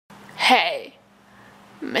Hey,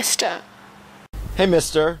 mister. Hey,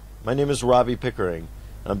 mister. My name is Robbie Pickering.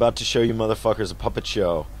 I'm about to show you motherfuckers a puppet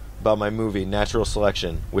show about my movie, Natural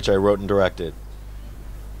Selection, which I wrote and directed.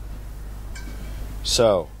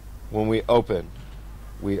 So, when we open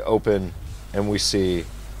and we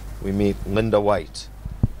meet Linda White.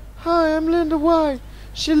 Hi, I'm Linda White.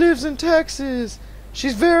 She lives in Texas.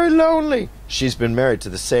 She's very lonely. She's been married to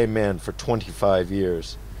the same man for 25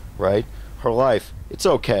 years, right? Her life, it's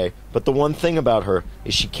okay, but the one thing about her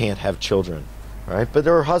is she can't have children, right? But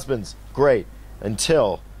her husband's great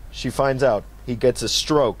until she finds out he gets a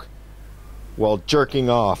stroke while jerking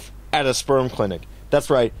off at a sperm clinic. That's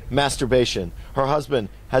right, masturbation. Her husband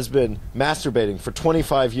has been masturbating for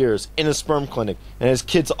 25 years in a sperm clinic and has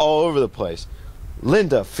kids all over the place.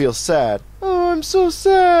 Linda feels sad. Oh, I'm so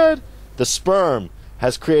sad. The sperm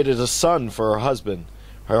has created a son for her husband.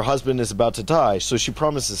 Her husband is about to die, so she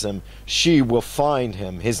promises him she will find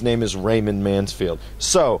him. His name is Raymond Mansfield.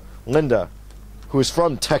 So, Linda, who is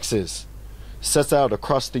from Texas, sets out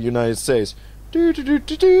across the United States to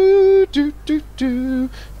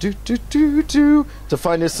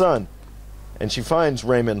find his son. And she finds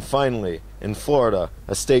Raymond finally in Florida,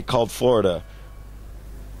 a state called Florida.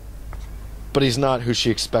 But he's not who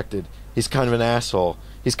she expected. He's kind of an asshole.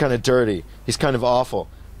 He's kind of dirty. He's kind of awful.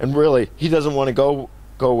 And really, he doesn't want to go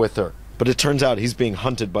with her. But it turns out he's being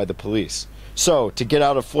hunted by the police. So, to get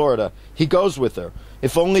out of Florida, he goes with her,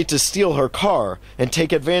 if only to steal her car and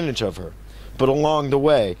take advantage of her. But along the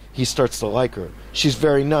way, he starts to like her. She's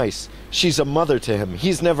very nice. She's a mother to him.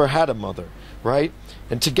 He's never had a mother, right?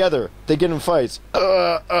 And together, they get in fights.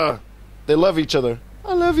 They love each other.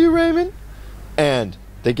 I love you, Raymond. And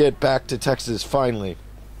they get back to Texas finally.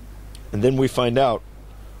 And then we find out,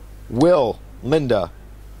 will Linda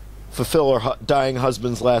fulfill her dying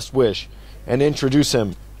husband's last wish and introduce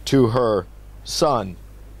him to her son,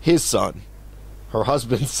 his son, her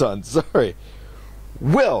husband's son, sorry.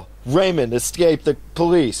 Will Raymond escape the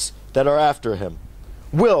police that are after him?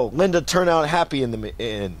 Will Linda turn out happy in the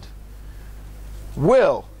end?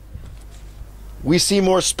 Will we see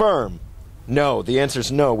more sperm? No, the answer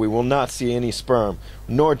is no. We will not see any sperm,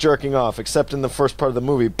 nor jerking off, except in the first part of the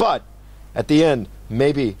movie. But at the end,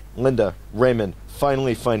 maybe Linda, Raymond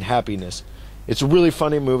finally find happiness. It's a really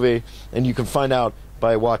funny movie, and you can find out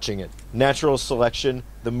by watching it. Natural Selection,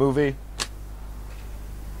 the movie.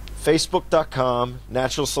 Facebook.com,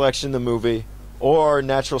 Natural Selection, the movie, or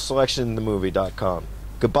naturalselectionthemovie.com.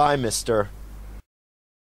 Goodbye, mister.